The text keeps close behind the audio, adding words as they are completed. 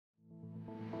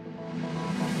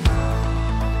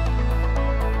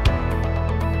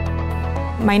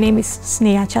My name is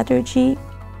Sneha Chatterjee.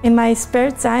 In my spare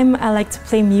time, I like to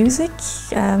play music.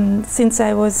 Since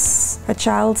I was a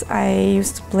child, I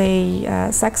used to play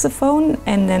saxophone,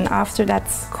 and then after that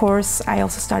course, I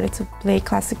also started to play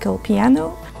classical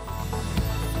piano.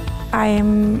 I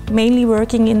am mainly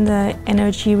working in the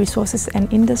energy, resources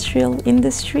and industrial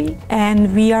industry,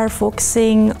 and we are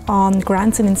focusing on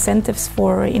grants and incentives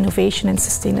for innovation and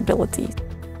sustainability.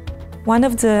 One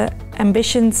of the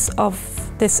ambitions of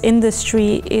this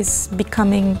industry is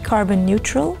becoming carbon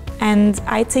neutral, and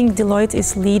I think Deloitte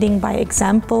is leading by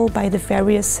example by the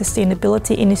various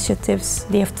sustainability initiatives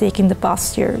they have taken the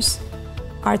past years.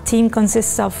 Our team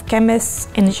consists of chemists,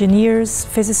 engineers,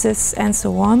 physicists and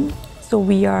so on, so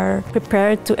we are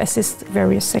prepared to assist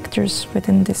various sectors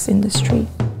within this industry.